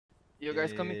You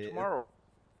guys coming tomorrow?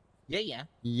 Yeah.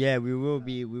 Yeah, we will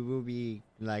be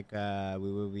like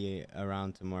we will be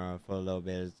around tomorrow for a little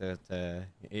bit to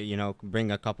you know,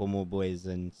 bring a couple more boys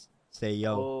and say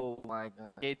yo. Oh my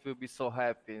god. Kate will be so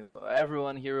happy.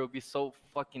 Everyone here will be so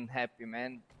fucking happy,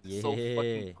 man. Yeah. So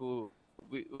fucking cool.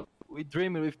 We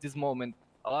dreaming with this moment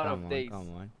a lot of days.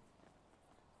 Come on.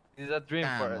 This is a dream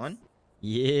for us.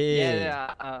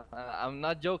 Yeah. I'm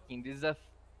not joking. This is a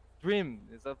dream.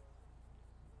 It's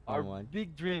our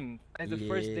big dream. It's the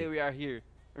first day we are here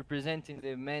representing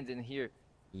the Mandem here.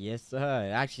 Yes,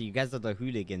 sir. Actually, you guys are the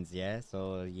Hooligans, yeah.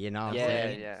 So you know.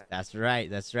 Yeah. That's right.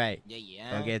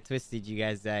 Yeah. Don't get twisted, you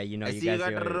guys. You know, I you see guys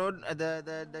you got are...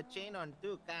 the chain on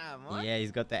too. Come on. Yeah,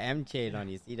 he's got the M chain on.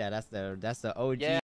 You see that? That's the OG. Yeah.